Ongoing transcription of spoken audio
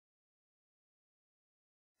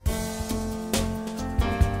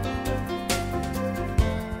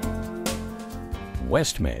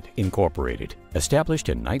Westmed, Incorporated, established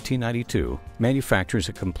in 1992, manufactures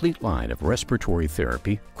a complete line of respiratory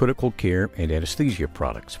therapy, critical care, and anesthesia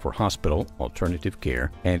products for hospital, alternative care,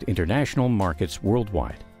 and international markets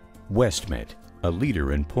worldwide. Westmed, a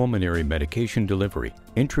leader in pulmonary medication delivery,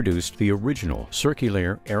 introduced the original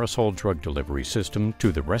Circulaire aerosol drug delivery system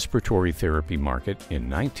to the respiratory therapy market in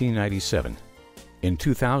 1997. In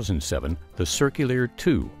 2007, the Circulaire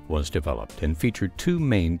II was developed and featured two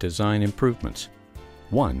main design improvements.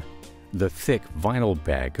 One, the thick vinyl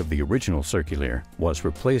bag of the original Circulaire was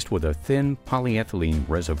replaced with a thin polyethylene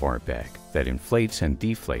reservoir bag that inflates and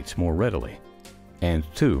deflates more readily. And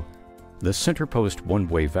two, the center post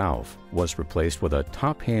one-way valve was replaced with a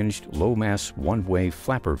top-hinged low-mass one-way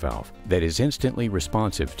flapper valve that is instantly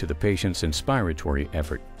responsive to the patient's inspiratory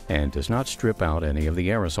effort and does not strip out any of the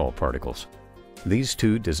aerosol particles. These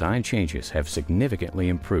two design changes have significantly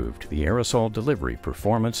improved the aerosol delivery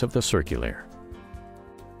performance of the Circulaire.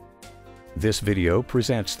 This video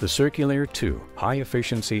presents the Circulaire II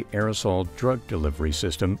high-efficiency aerosol drug delivery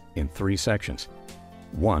system in three sections.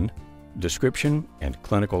 1. Description and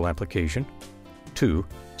clinical application. 2.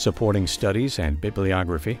 Supporting studies and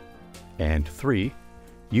bibliography. And 3.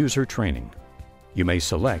 User training. You may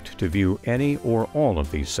select to view any or all of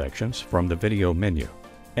these sections from the video menu.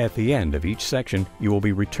 At the end of each section, you will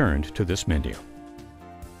be returned to this menu.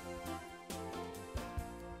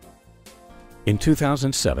 In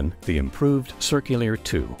 2007, the improved Circulaire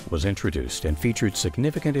II was introduced and featured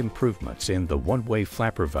significant improvements in the one-way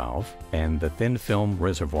flapper valve and the thin film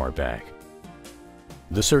reservoir bag.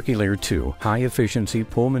 The Circulaire II high-efficiency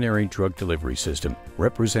pulmonary drug delivery system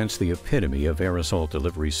represents the epitome of aerosol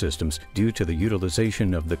delivery systems due to the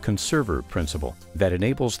utilization of the conserver principle that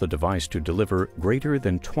enables the device to deliver greater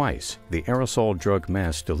than twice the aerosol drug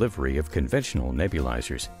mass delivery of conventional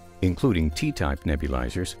nebulizers, including T-type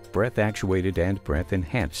nebulizers, breath-actuated and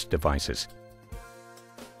breath-enhanced devices.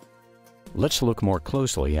 Let's look more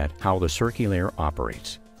closely at how the Circulaire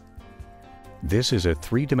operates. This is a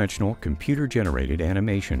three-dimensional computer-generated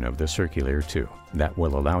animation of the Circulaire II that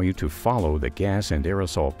will allow you to follow the gas and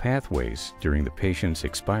aerosol pathways during the patient's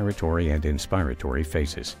expiratory and inspiratory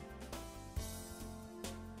phases.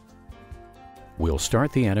 We'll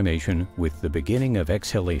start the animation with the beginning of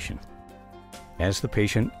exhalation. As the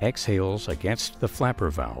patient exhales against the flapper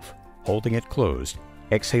valve, holding it closed,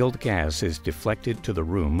 exhaled gas is deflected to the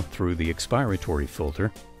room through the expiratory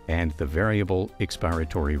filter and the variable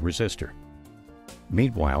expiratory resistor.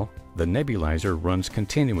 Meanwhile, the nebulizer runs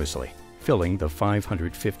continuously, filling the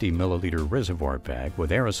 550 milliliter reservoir bag with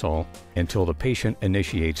aerosol until the patient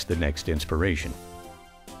initiates the next inspiration.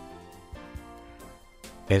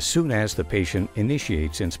 As soon as the patient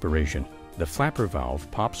initiates inspiration, the flapper valve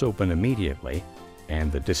pops open immediately and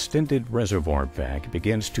the distended reservoir bag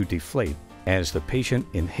begins to deflate as the patient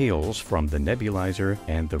inhales from the nebulizer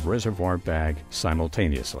and the reservoir bag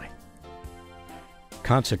simultaneously.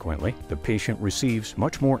 Consequently, the patient receives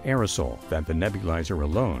much more aerosol than the nebulizer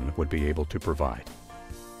alone would be able to provide.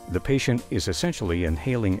 The patient is essentially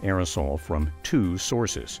inhaling aerosol from two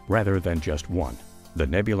sources rather than just one, the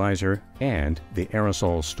nebulizer and the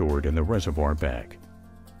aerosol stored in the reservoir bag.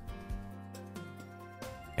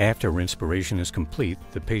 After inspiration is complete,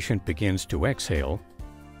 the patient begins to exhale,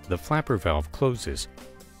 the flapper valve closes,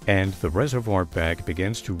 and the reservoir bag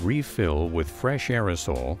begins to refill with fresh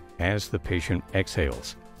aerosol as the patient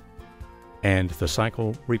exhales. And the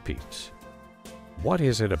cycle repeats. What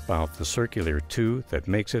is it about the Circulaire II that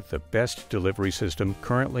makes it the best delivery system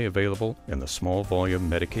currently available in the small volume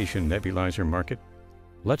medication nebulizer market?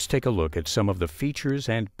 Let's take a look at some of the features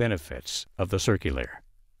and benefits of the Circulaire.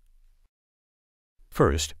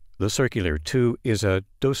 First, the Circulaire II is a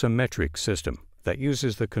dosimetric system that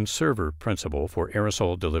uses the conserver principle for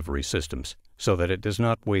aerosol delivery systems so that it does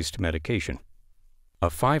not waste medication. A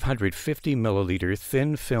 550 milliliter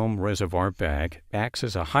thin film reservoir bag acts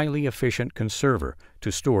as a highly efficient conserver to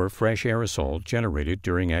store fresh aerosol generated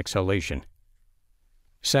during exhalation.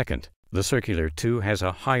 Second, the Circulaire II has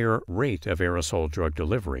a higher rate of aerosol drug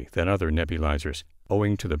delivery than other nebulizers,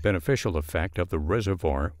 owing to the beneficial effect of the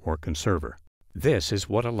reservoir or conserver. This is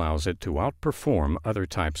what allows it to outperform other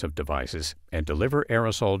types of devices and deliver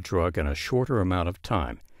aerosol drug in a shorter amount of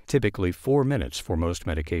time, typically 4 minutes for most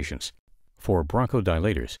medications. For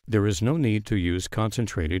bronchodilators, there is no need to use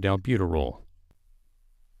concentrated albuterol.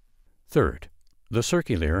 Third, the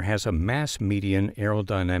Circulaire has a mass median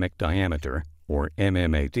aerodynamic diameter, or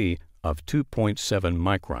MMAD, of 2.7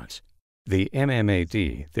 microns. The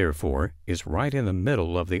MMAD, therefore, is right in the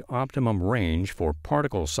middle of the optimum range for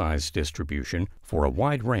particle size distribution for a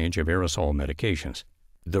wide range of aerosol medications.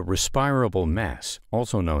 The respirable mass,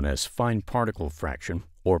 also known as fine particle fraction,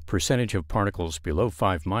 or percentage of particles below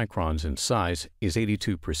 5 microns in size, is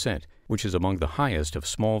 82%, which is among the highest of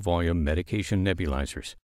small-volume medication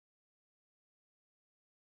nebulizers.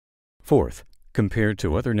 Fourth, compared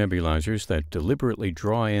to other nebulizers that deliberately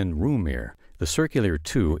draw in room air, the Circulaire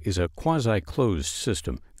II is a quasi-closed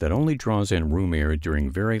system that only draws in room air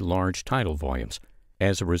during very large tidal volumes.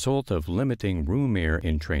 As a result of limiting room air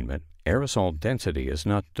entrainment, aerosol density is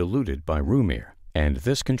not diluted by room air, and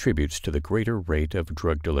this contributes to the greater rate of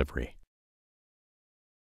drug delivery.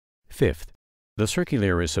 Fifth, the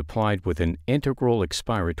Circulaire is supplied with an integral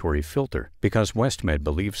expiratory filter because Westmed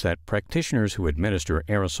believes that practitioners who administer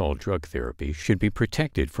aerosol drug therapy should be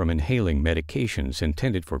protected from inhaling medications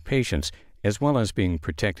intended for patients, as well as being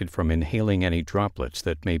protected from inhaling any droplets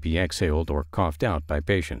that may be exhaled or coughed out by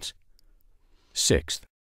patients. Sixth,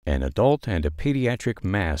 an adult and a pediatric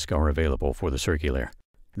mask are available for the Circulaire.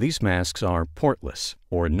 These masks are portless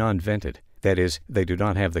or non-vented, that is, they do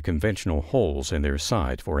not have the conventional holes in their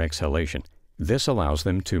side for exhalation. This allows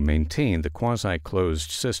them to maintain the quasi-closed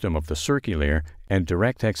system of the Circulaire and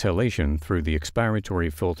direct exhalation through the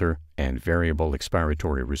expiratory filter and variable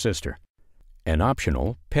expiratory resistor. An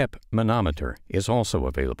optional PEP manometer is also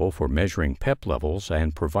available for measuring PEP levels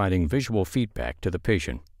and providing visual feedback to the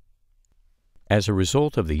patient. As a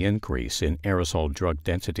result of the increase in aerosol drug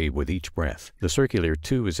density with each breath, the Circulaire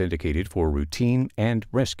II is indicated for routine and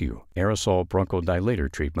rescue aerosol bronchodilator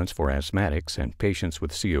treatments for asthmatics and patients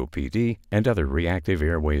with COPD and other reactive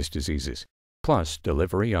airways diseases, plus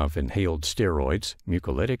delivery of inhaled steroids,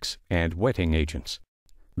 mucolytics, and wetting agents.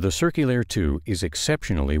 The Circulaire II is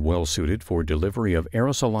exceptionally well suited for delivery of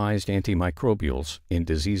aerosolized antimicrobials in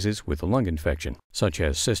diseases with lung infection, such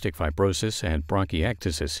as cystic fibrosis and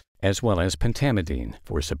bronchiectasis, as well as pentamidine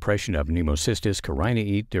for suppression of pneumocystis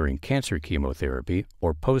carinii during cancer chemotherapy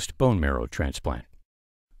or post-bone marrow transplant.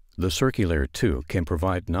 The Circulaire II can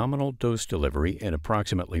provide nominal dose delivery in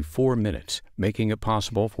approximately 4 minutes, making it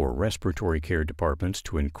possible for respiratory care departments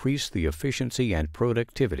to increase the efficiency and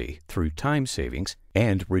productivity through time savings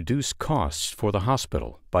and reduce costs for the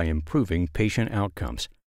hospital by improving patient outcomes.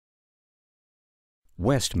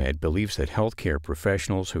 Westmed believes that healthcare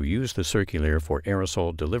professionals who use the Circulaire for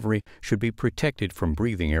aerosol delivery should be protected from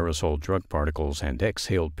breathing aerosol drug particles and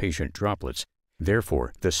exhaled patient droplets.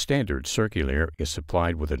 Therefore, the standard Circulaire is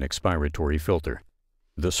supplied with an expiratory filter.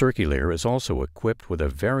 The Circulaire is also equipped with a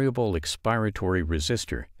variable expiratory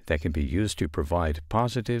resistor that can be used to provide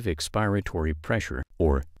positive expiratory pressure,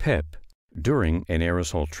 or PEP, during an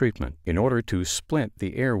aerosol treatment in order to splint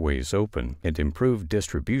the airways open and improve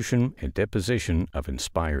distribution and deposition of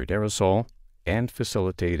inspired aerosol and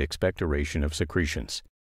facilitate expectoration of secretions.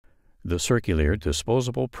 The Circulaire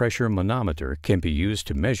disposable pressure manometer can be used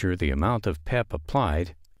to measure the amount of PEP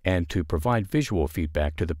applied and to provide visual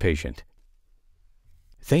feedback to the patient.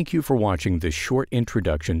 Thank you for watching this short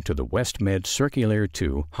introduction to the Westmed Circulaire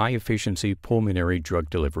II high-efficiency pulmonary drug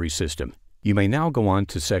delivery system. You may now go on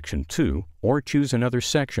to Section 2 or choose another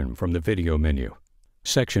section from the video menu.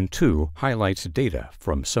 Section 2 highlights data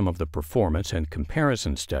from some of the performance and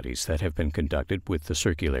comparison studies that have been conducted with the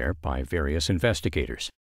Circulaire by various investigators.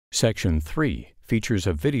 Section 3 features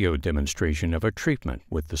a video demonstration of a treatment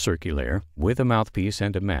with the Circulaire with a mouthpiece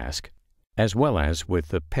and a mask, as well as with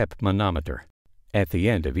the PEP manometer. At the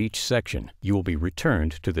end of each section, you will be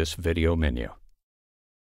returned to this video menu.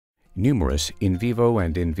 Numerous in vivo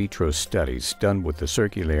and in vitro studies done with the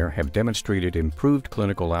Circulaire have demonstrated improved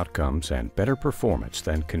clinical outcomes and better performance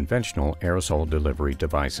than conventional aerosol delivery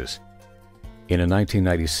devices. In a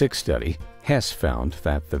 1996 study, Hess found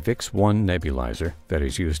that the VIX-1 nebulizer that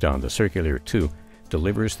is used on the Circulaire II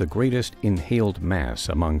delivers the greatest inhaled mass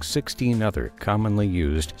among 16 other commonly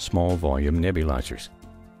used small-volume nebulizers.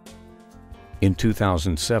 In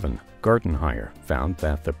 2007, Gartenhire found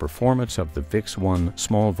that the performance of the VIX-1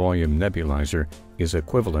 small-volume nebulizer is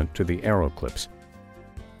equivalent to the AeroClips.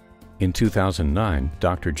 In 2009,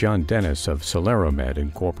 Dr. John Dennis of Circulaire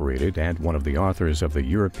Incorporated and one of the authors of the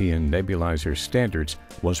European Nebulizer Standards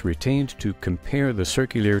was retained to compare the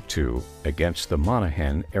Circulaire II against the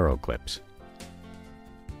Monaghan AeroClips.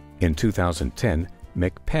 In 2010,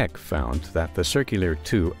 McPeck found that the Circulaire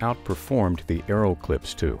II outperformed the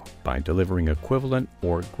AeroClips II by delivering equivalent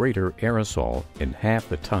or greater aerosol in half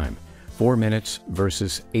the time, 4 minutes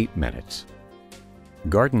versus 8 minutes.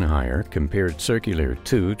 Gartenhire compared Circulaire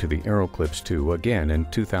II to the AeroClips II again in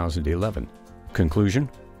 2011. Conclusion: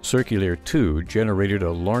 Circulaire II generated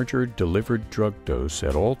a larger delivered drug dose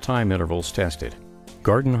at all time intervals tested.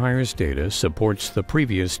 Gartenhire's data supports the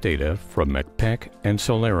previous data from McPeck and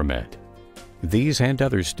Circulaire. These and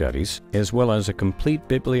other studies, as well as a complete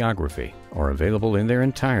bibliography, are available in their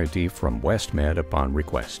entirety from Westmed upon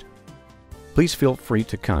request. Please feel free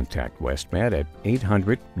to contact Westmed at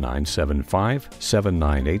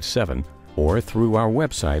 800-975-7987 or through our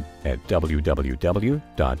website at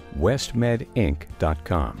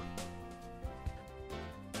www.westmedinc.com.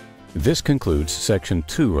 This concludes Section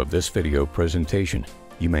 2 of this video presentation.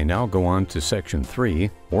 You may now go on to Section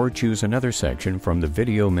 3 or choose another section from the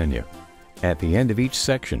video menu. At the end of each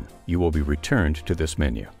section, you will be returned to this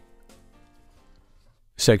menu.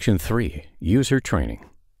 Section 3, User Training.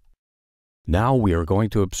 Now we are going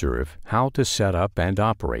to observe how to set up and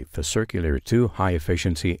operate the Circulaire II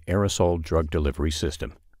high-efficiency aerosol drug delivery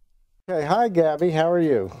system. Okay, hi Gabby, how are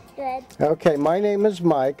you? Good. Okay, my name is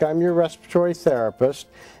Mike. I'm your respiratory therapist,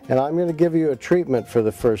 and I'm going to give you a treatment for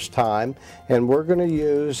the first time, and we're going to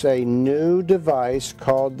use a new device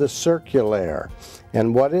called the Circulaire.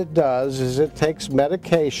 And what it does is it takes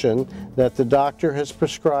medication that the doctor has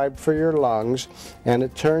prescribed for your lungs, and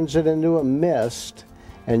it turns it into a mist,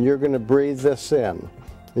 and you're going to breathe this in.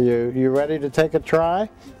 You ready to take a try?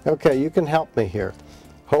 Okay, you can help me here.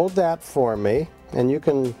 Hold that for me, and you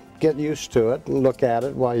can get used to it and look at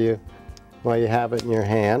it while you have it in your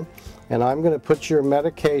hand. And I'm going to put your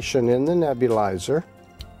medication in the nebulizer.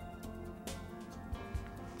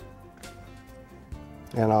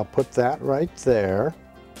 And I'll put that right there.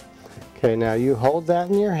 Okay, now you hold that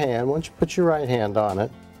in your hand. Why don't you put your right hand on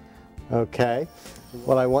it? Okay.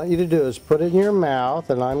 What I want you to do is put it in your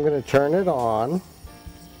mouth, and I'm going to turn it on.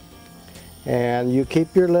 And you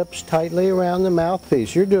keep your lips tightly around the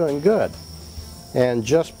mouthpiece. You're doing good. And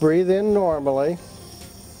just breathe in normally.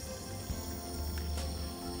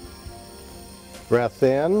 Breath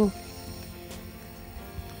in.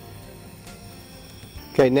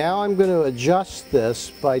 Okay, now I'm going to adjust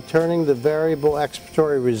this by turning the variable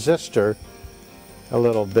expiratory resistor a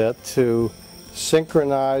little bit to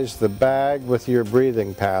synchronize the bag with your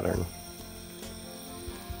breathing pattern.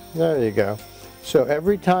 There you go. So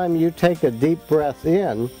every time you take a deep breath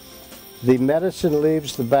in, the medicine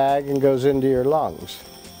leaves the bag and goes into your lungs.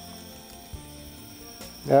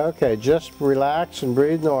 Okay, just relax and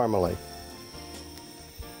breathe normally.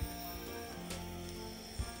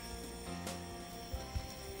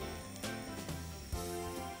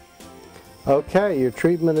 Okay, your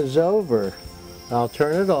treatment is over. I'll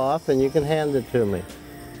turn it off and you can hand it to me.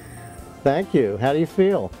 Thank you. How do you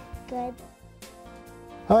feel? Good.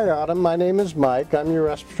 Hi Autumn, my name is Mike. I'm your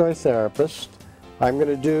respiratory therapist. I'm going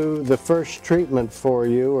to do the first treatment for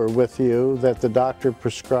you or with you that the doctor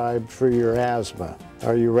prescribed for your asthma.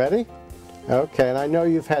 Are you ready? Okay, and I know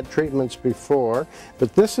you've had treatments before,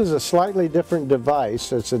 but this is a slightly different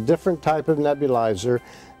device. It's a different type of nebulizer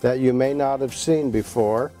that you may not have seen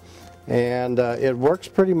before. And it works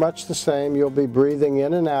pretty much the same. You'll be breathing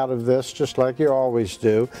in and out of this just like you always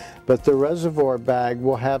do, but the reservoir bag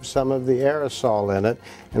will have some of the aerosol in it,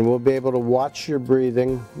 and we'll be able to watch your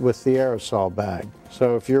breathing with the aerosol bag.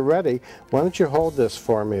 So if you're ready, why don't you hold this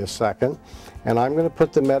for me a second, and I'm going to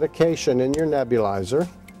put the medication in your nebulizer.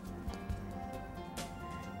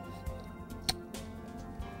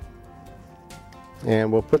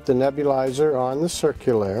 And we'll put the nebulizer on the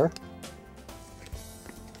Circulaire.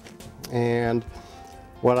 And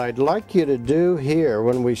what I'd like you to do here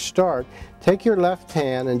when we start, take your left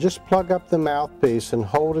hand and just plug up the mouthpiece and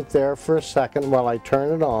hold it there for a second while I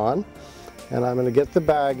turn it on. And I'm going to get the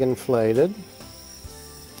bag inflated.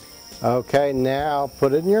 Okay, now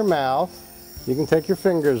put it in your mouth. You can take your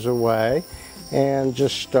fingers away and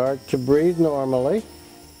just start to breathe normally.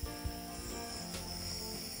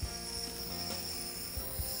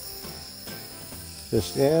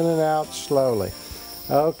 Just in and out slowly.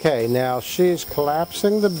 Okay, now she's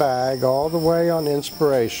collapsing the bag all the way on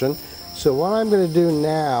inspiration. So what I'm going to do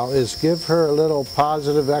now is give her a little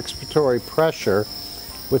positive expiratory pressure,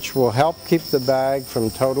 which will help keep the bag from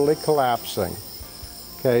totally collapsing.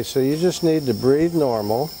 Okay, so you just need to breathe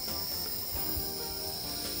normal.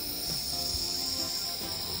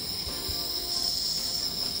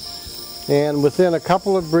 And within a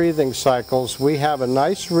couple of breathing cycles, we have a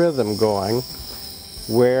nice rhythm going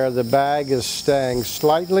where the bag is staying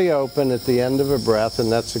slightly open at the end of a breath,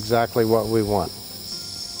 and that's exactly what we want.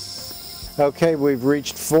 Okay, we've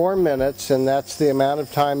reached 4 minutes, and that's the amount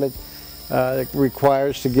of time it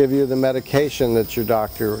requires to give you the medication that your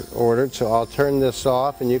doctor ordered. So I'll turn this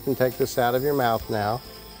off, and you can take this out of your mouth now.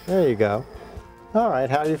 There you go. All right,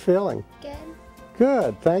 how are you feeling? Good.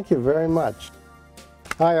 Good, thank you very much.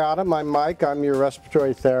 Hi Autumn, I'm Mike. I'm your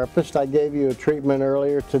respiratory therapist. I gave you a treatment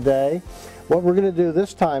earlier today. What we're going to do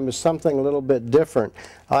this time is something a little bit different.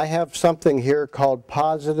 I have something here called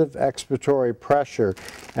positive expiratory pressure,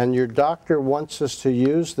 and your doctor wants us to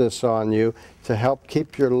use this on you to help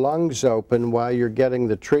keep your lungs open while you're getting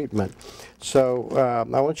the treatment. So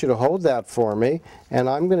I want you to hold that for me, and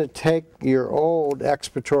I'm going to take your old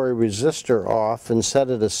expiratory resistor off and set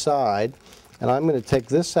it aside, and I'm going to take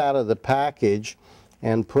this out of the package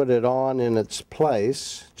and put it on in its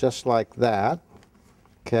place, just like that.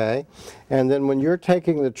 Okay, and then when you're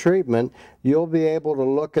taking the treatment, you'll be able to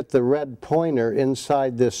look at the red pointer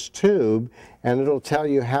inside this tube, and it'll tell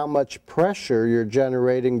you how much pressure you're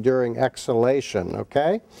generating during exhalation,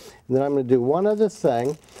 okay? And then I'm going to do one other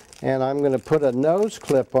thing, and I'm going to put a nose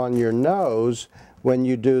clip on your nose when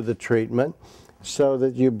you do the treatment so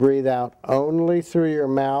that you breathe out only through your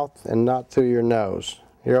mouth and not through your nose.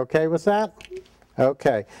 You're okay with that?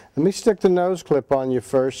 Okay, let me stick the nose clip on you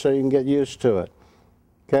first so you can get used to it.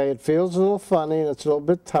 Okay, it feels a little funny and it's a little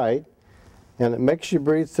bit tight, and it makes you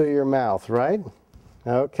breathe through your mouth, right?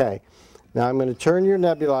 Okay, now I'm going to turn your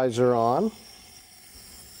nebulizer on.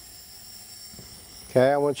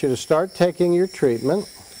 Okay, I want you to start taking your treatment.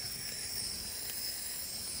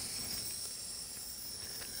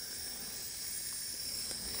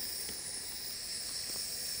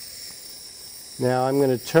 Now I'm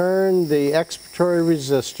going to turn the expiratory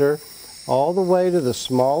resistor all the way to the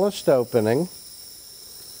smallest opening.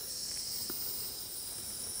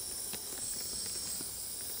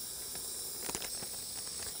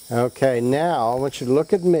 Okay, now I want you to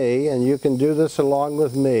look at me, and you can do this along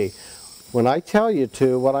with me. When I tell you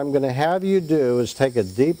to, what I'm going to have you do is take a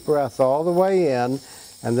deep breath all the way in,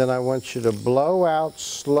 and then I want you to blow out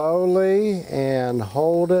slowly and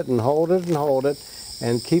hold it and hold it and hold it,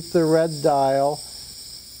 and keep the red dial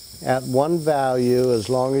at one value as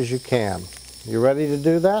long as you can. You ready to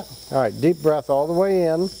do that? All right, deep breath all the way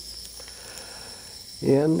in.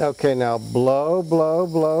 In. Okay, now blow, blow,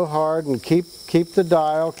 blow hard, and keep the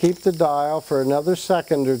dial for another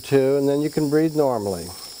second or two, and then you can breathe normally.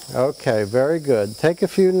 Okay, very good. Take a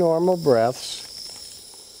few normal breaths.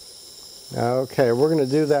 Okay, we're going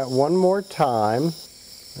to do that one more time.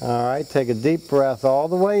 All right, take a deep breath all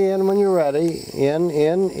the way in when you're ready. In,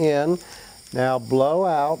 in, in. Now blow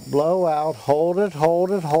out, hold it, hold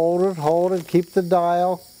it, hold it, hold it. Keep the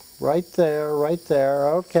dial right there, right there.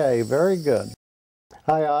 Okay, very good.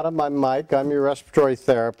 Hi Autumn, I'm Mike. I'm your respiratory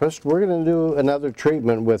therapist. We're going to do another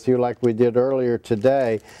treatment with you like we did earlier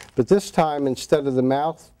today, but this time instead of the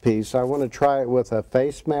mouthpiece, I want to try it with a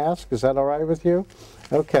face mask. Is that all right with you?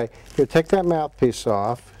 Okay, here, take that mouthpiece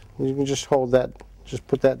off. You can just hold that, just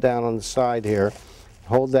put that down on the side here.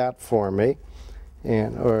 Hold that for me,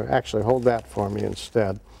 or actually hold that for me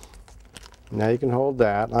instead. Now you can hold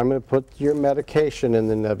that. I'm going to put your medication in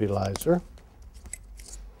the nebulizer.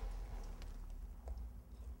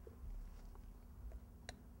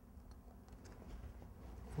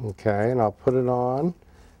 Okay, and I'll put it on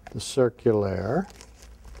the Circulaire.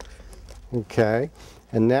 Okay,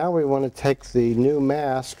 and now we want to take the new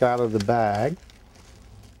mask out of the bag,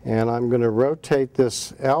 and I'm going to rotate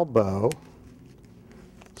this elbow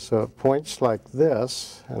so it points like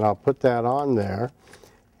this, and I'll put that on there.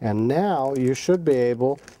 And now you should be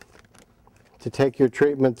able to take your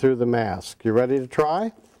treatment through the mask. You ready to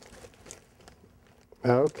try?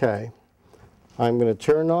 Okay, I'm going to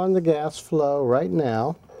turn on the gas flow right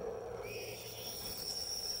now.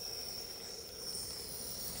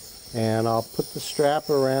 And I'll put the strap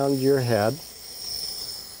around your head.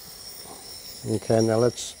 Okay, now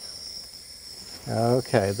let's,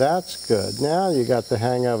 okay, that's good. Now you got the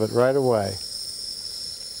hang of it right away.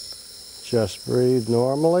 Just breathe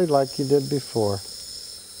normally like you did before.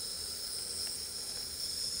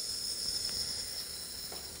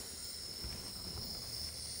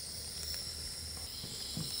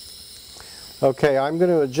 Okay, I'm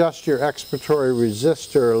going to adjust your expiratory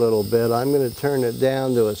resistor a little bit. I'm going to turn it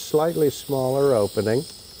down to a slightly smaller opening.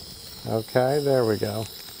 Okay, there we go.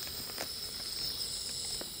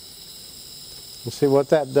 You see what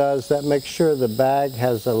that does? That makes sure the bag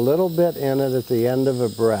has a little bit in it at the end of a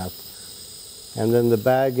breath. And then the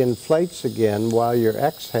bag inflates again while you're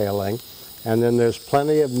exhaling, and then there's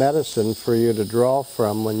plenty of medicine for you to draw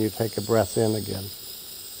from when you take a breath in again.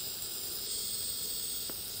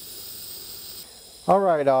 All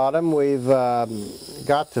right, Autumn, we've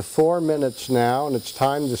got to 4 minutes now, and it's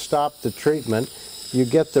time to stop the treatment. You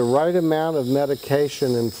get the right amount of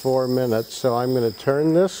medication in 4 minutes, so I'm going to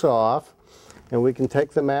turn this off, and we can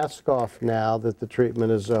take the mask off now that the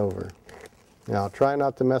treatment is over. Now, try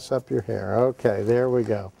not to mess up your hair. Okay, there we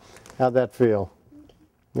go. How'd that feel?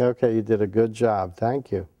 Okay, you did a good job.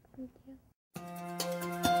 Thank you.